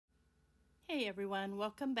Hey everyone,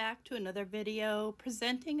 welcome back to another video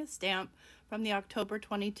presenting a stamp from the October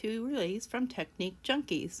 22 release from Technique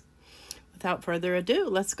Junkies. Without further ado,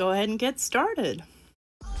 let's go ahead and get started.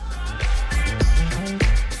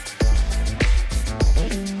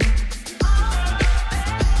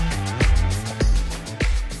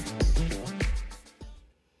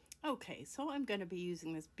 Okay, so I'm going to be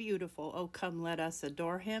using this beautiful "Oh Come Let Us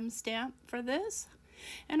Adore Him" stamp for this.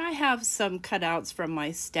 And I have some cutouts from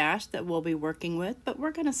my stash that we'll be working with, but we're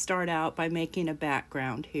going to start out by making a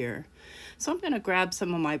background here. So I'm going to grab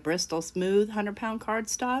some of my Bristol Smooth 100-pound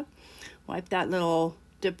cardstock, wipe that little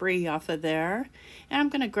debris off of there, and I'm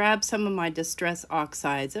going to grab some of my Distress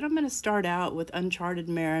Oxides, and I'm going to start out with Uncharted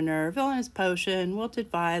Mariner, Villainous Potion, Wilted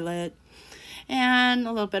Violet, and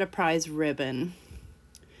a little bit of Prize Ribbon.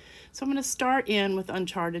 So I'm going to start in with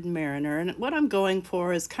Uncharted Mariner, and what I'm going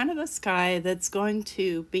for is kind of a sky that's going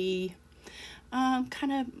to be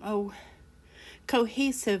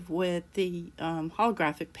cohesive with the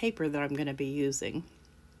holographic paper that I'm going to be using.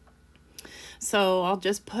 So I'll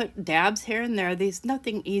just put dabs here and there. There's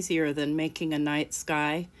nothing easier than making a night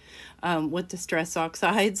sky with Distress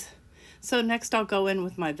Oxides. So next I'll go in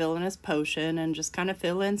with my Villainous Potion and just kind of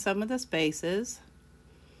fill in some of the spaces.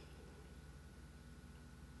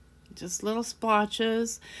 Just little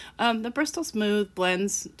splotches. The Bristol Smooth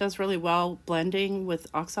does really well blending with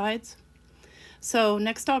oxides. So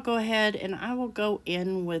next I'll go ahead and I will go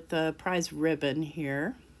in with the Prize Ribbon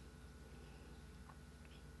here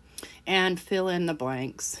and fill in the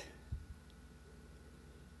blanks.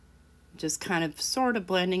 Just kind of sort of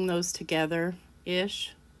blending those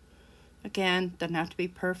together-ish. Again, doesn't have to be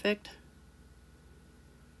perfect.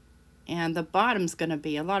 And the bottom's going to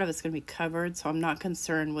be, a lot of it's going to be covered, so I'm not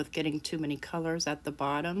concerned with getting too many colors at the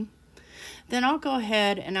bottom. Then I'll go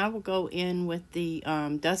ahead and I will go in with the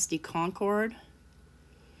Dusty Concord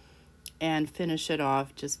and finish it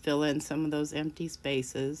off. Just fill in some of those empty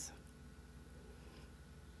spaces.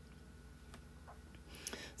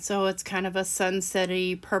 So it's kind of a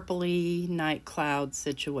sunsetty, purpley night cloud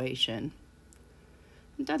situation.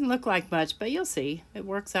 It doesn't look like much, but you'll see. It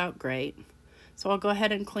works out great. So I'll go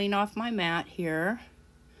ahead and clean off my mat here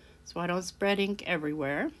so I don't spread ink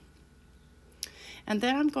everywhere. And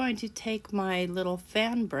then I'm going to take my little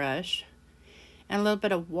fan brush and a little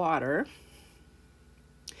bit of water.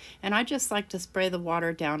 And I just like to spray the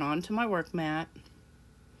water down onto my work mat,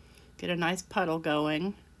 get a nice puddle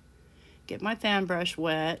going, get my fan brush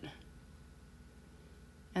wet,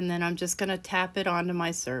 and then I'm just going to tap it onto my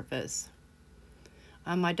surface.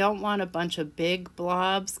 I don't want a bunch of big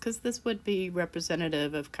blobs because this would be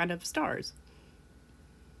representative of kind of stars.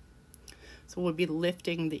 So we'll be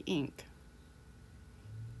lifting the ink.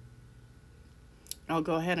 I'll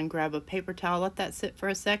go ahead and grab a paper towel, let that sit for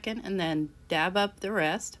a second, and then dab up the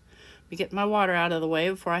rest. We get my water out of the way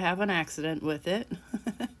before I have an accident with it.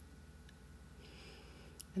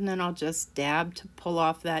 And then I'll just dab to pull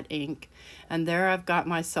off that ink. And there I've got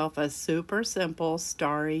myself a super simple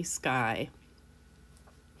starry sky.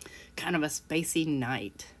 Kind of a spacey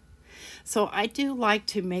night. So I do like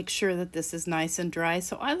to make sure that this is nice and dry,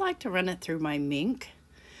 so I like to run it through my Mink.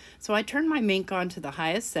 So I turn my Mink on to the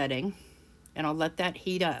highest setting and I'll let that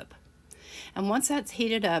heat up. And once that's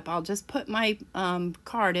heated up, I'll just put my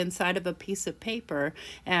card inside of a piece of paper,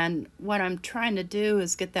 and what I'm trying to do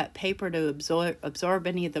is get that paper to absorb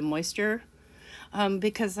any of the moisture.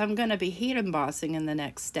 Because I'm going to be heat embossing in the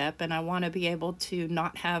next step, and I want to be able to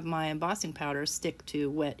not have my embossing powder stick to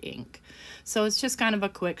wet ink. So it's just kind of a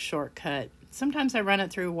quick shortcut. Sometimes I run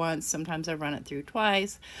it through once, sometimes I run it through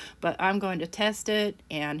twice, but I'm going to test it,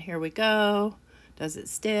 and here we go. Does it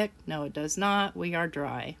stick? No, it does not. We are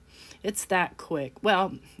dry. It's that quick.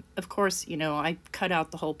 Well, of course, you know, I cut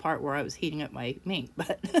out the whole part where I was heating up my Mink,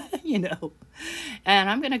 but, you know. And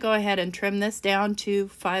I'm going to go ahead and trim this down to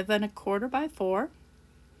 5 1/4 by 4.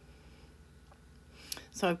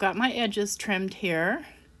 So I've got my edges trimmed here.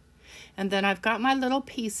 And then I've got my little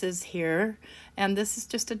pieces here. And this is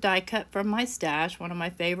just a die cut from my stash, one of my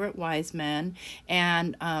favorite wise men.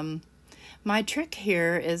 And my trick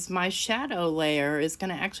here is my shadow layer is going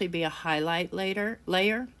to actually be a highlight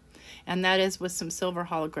layer. And that is with some silver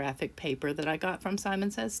holographic paper that I got from Simon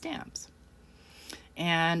Says Stamps.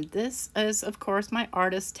 And this is, of course, my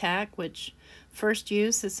artist tack, which first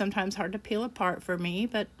use is sometimes hard to peel apart for me,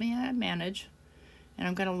 but yeah, I manage. And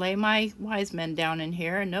I'm going to lay my wise men down in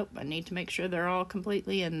here. And nope, I need to make sure they're all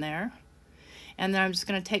completely in there. And then I'm just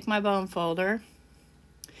going to take my bone folder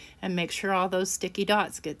and make sure all those sticky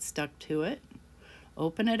dots get stuck to it.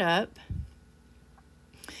 Open it up.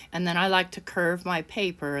 And then I like to curve my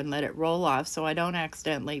paper and let it roll off so I don't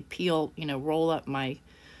accidentally peel, roll up my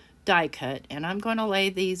die cut, and I'm going to lay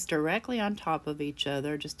these directly on top of each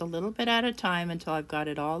other, just a little bit at a time until I've got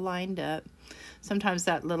it all lined up. Sometimes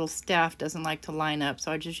that little staff doesn't like to line up,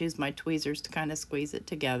 so I just use my tweezers to kind of squeeze it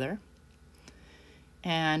together.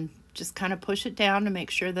 And just kind of push it down to make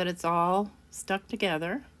sure that it's all stuck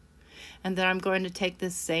together. And then I'm going to take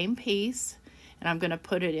this same piece and I'm going to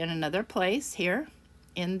put it in another place here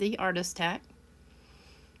in the artist tack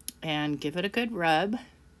and give it a good rub.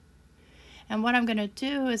 And what I'm going to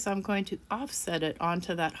do is I'm going to offset it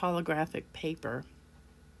onto that holographic paper.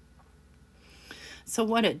 So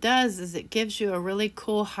what it does is it gives you a really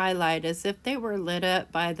cool highlight as if they were lit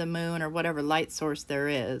up by the moon or whatever light source there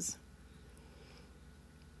is.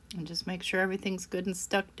 And just make sure everything's good and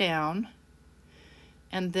stuck down.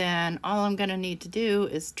 And then all I'm going to need to do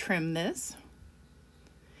is trim this.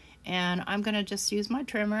 And I'm going to just use my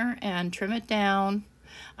trimmer and trim it down.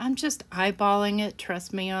 I'm just eyeballing it,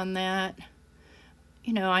 trust me on that.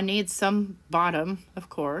 You know, I need some bottom, of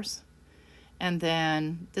course. And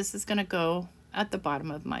then this is going to go at the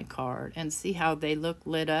bottom of my card, and see how they look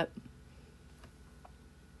lit up.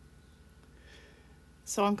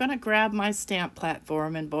 So I'm going to grab my stamp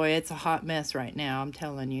platform, and boy, it's a hot mess right now, I'm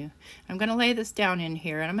telling you. I'm going to lay this down in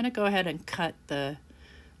here, and I'm going to go ahead and cut the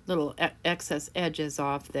little excess edges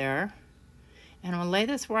off there. And I'm going to lay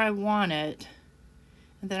this where I want it,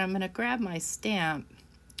 and then I'm going to grab my stamp.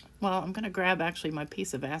 Well, I'm going to grab actually my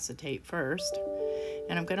piece of acetate first,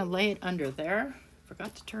 and I'm going to lay it under there.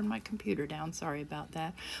 Forgot to turn my computer down, sorry about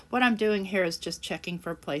that. What I'm doing here is just checking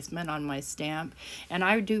for placement on my stamp, and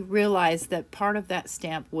I do realize that part of that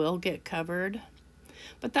stamp will get covered,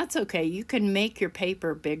 but that's okay. You can make your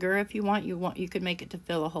paper bigger if you want. You can make it to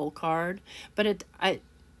fill a whole card, but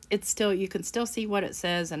it's still, you can still see what it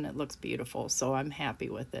says, and it looks beautiful, so I'm happy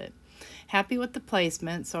with it. Happy with the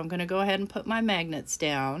placement, so I'm going to go ahead and put my magnets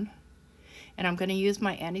down. And I'm going to use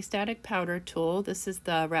my anti-static powder tool. This is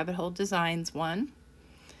the Rabbit Hole Designs one.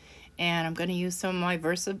 And I'm going to use some of my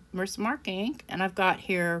Versamark ink. And I've got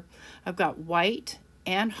white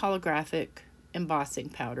and holographic embossing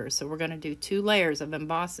powder. So we're going to do 2 layers of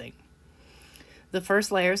embossing. The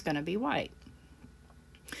first layer is going to be white.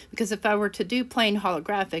 Because if I were to do plain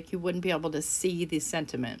holographic, you wouldn't be able to see the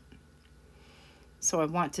sentiment. So I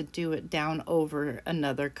want to do it down over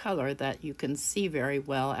another color that you can see very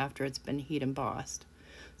well after it's been heat embossed.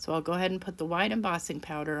 So I'll go ahead and put the white embossing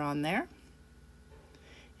powder on there.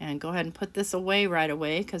 And go ahead and put this away right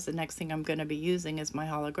away, because the next thing I'm going to be using is my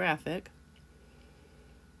holographic.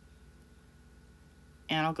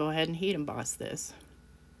 And I'll go ahead and heat emboss this.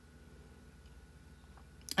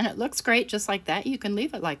 And it looks great just like that. You can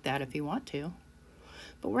leave it like that if you want to.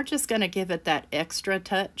 But we're just going to give it that extra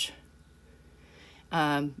touch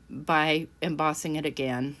by embossing it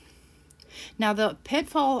again. Now the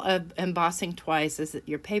pitfall of embossing twice is that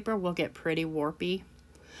your paper will get pretty warpy.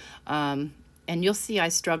 And you'll see I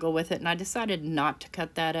struggle with it, and I decided not to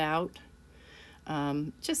cut that out.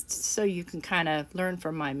 Just so you can kind of learn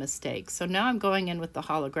from my mistakes. So now I'm going in with the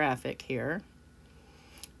holographic here.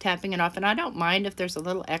 Tapping it off, and I don't mind if there's a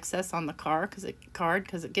little excess on the card because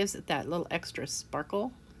it gives it that little extra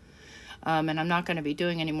sparkle. And I'm not going to be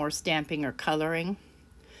doing any more stamping or coloring.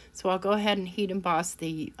 So I'll go ahead and heat emboss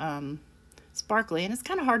the sparkly, and it's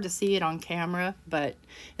kind of hard to see it on camera, but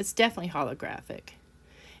it's definitely holographic.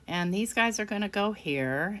 And these guys are going to go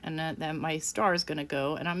here, and then my star is going to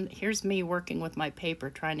go, and here's me working with my paper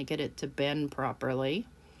trying to get it to bend properly.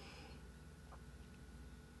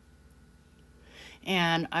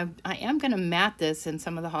 And I am going to matte this in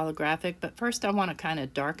some of the holographic, but first I want to kind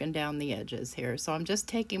of darken down the edges here. So I'm just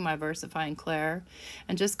taking my VersaFine Clair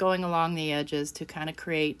and just going along the edges to kind of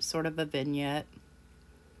create sort of a vignette.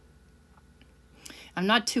 I'm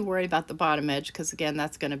not too worried about the bottom edge because, again,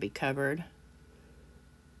 that's going to be covered.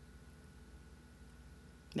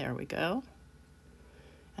 There we go.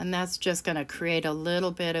 And that's just going to create a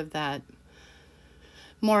little bit of that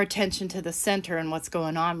more attention to the center and what's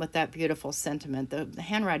going on with that beautiful sentiment. The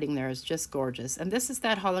handwriting there is just gorgeous. And this is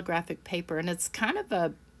that holographic paper, and it's kind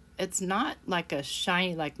of it's not like a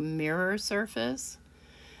shiny, like mirror surface,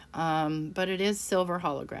 but it is silver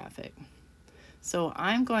holographic. So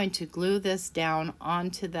I'm going to glue this down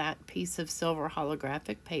onto that piece of silver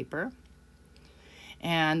holographic paper.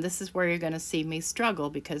 And this is where you're going to see me struggle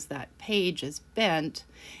because that page is bent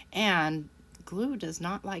and glue does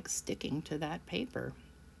not like sticking to that paper.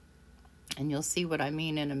 And you'll see what I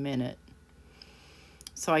mean in a minute.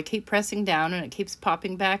 So I keep pressing down and it keeps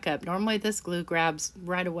popping back up. Normally this glue grabs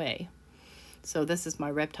right away. So this is my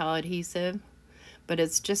reptile adhesive, but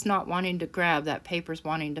it's just not wanting to grab. That paper's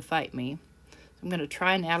wanting to fight me. So I'm going to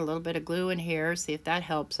try and add a little bit of glue in here, see if that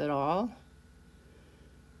helps at all.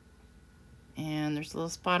 And there's a little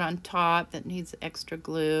spot on top that needs extra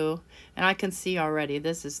glue. And I can see already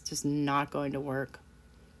this is just not going to work.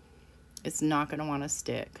 It's not going to want to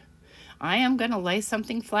stick. I am going to lay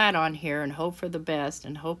something flat on here and hope for the best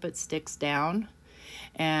and hope it sticks down.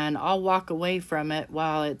 And I'll walk away from it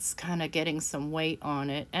while it's kind of getting some weight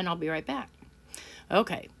on it, and I'll be right back.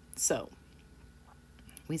 Okay, so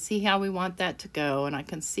we see how we want that to go, and I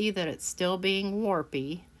can see that it's still being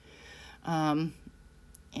warpy.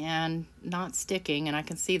 And not sticking, and I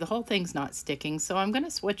can see the whole thing's not sticking, so I'm going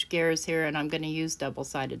to switch gears here and I'm going to use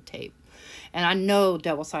double-sided tape. And I know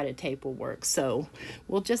double-sided tape will work, so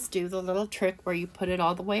we'll just do the little trick where you put it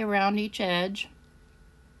all the way around each edge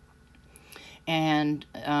and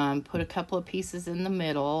put a couple of pieces in the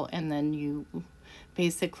middle, and then you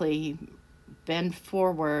basically bend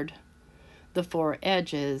forward the 4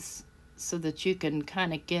 edges so that you can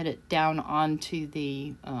kind of get it down onto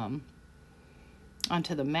the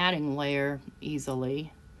matting layer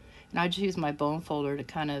easily. And I just use my bone folder to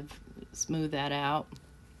kind of smooth that out.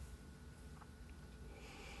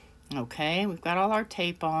 Okay, we've got all our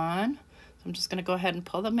tape on. So I'm just going to go ahead and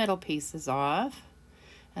pull the middle pieces off.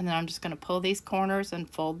 And then I'm just going to pull these corners and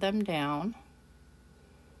fold them down.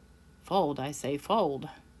 Fold, I say fold.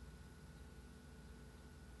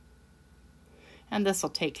 And this will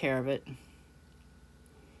take care of it.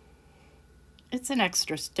 It's an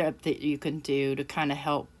extra step that you can do to kind of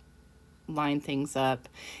help line things up.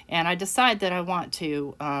 And I decide that I want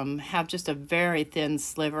to have just a very thin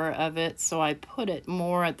sliver of it, so I put it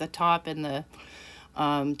more at the top and the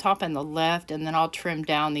left, and then I'll trim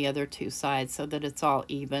down the other 2 sides so that it's all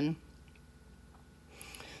even.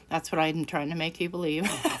 That's what I'm trying to make you believe.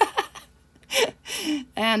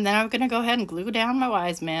 And then I'm going to go ahead and glue down my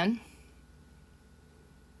wise men.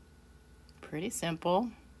 Pretty simple.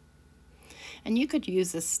 And you could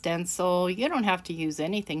use a stencil. You don't have to use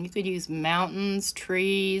anything. You could use mountains,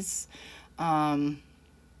 trees, if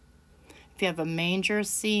you have a manger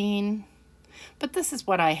scene. But this is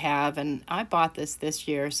what I have, and I bought this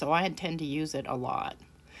year, so I intend to use it a lot.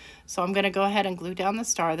 So I'm going to go ahead and glue down the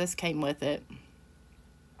star. This came with it.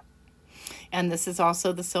 And this is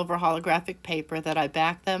also the silver holographic paper that I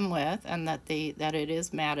backed them with, and that it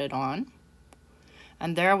is matted on.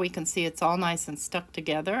 And there we can see it's all nice and stuck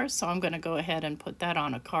together. So I'm going to go ahead and put that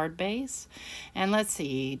on a card base. And let's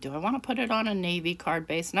see, do I want to put it on a navy card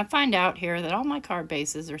base? And I find out here that all my card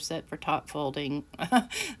bases are set for top folding. And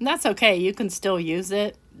that's okay, you can still use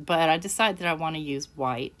it, but I decided that I want to use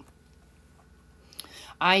white.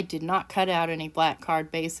 I did not cut out any black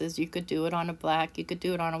card bases. You could do it on a black, you could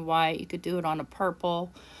do it on a white, you could do it on a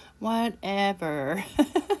purple, whatever.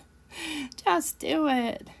 Just do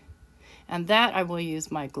it. And that I will use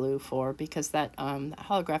my glue for, because that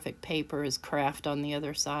holographic paper is craft on the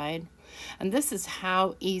other side. And this is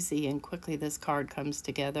how easy and quickly this card comes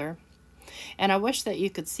together. And I wish that you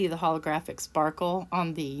could see the holographic sparkle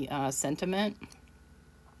on the sentiment.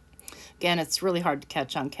 Again, it's really hard to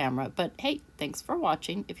catch on camera, but hey, thanks for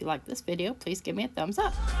watching. If you like this video, please give me a thumbs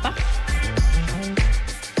up. Bye.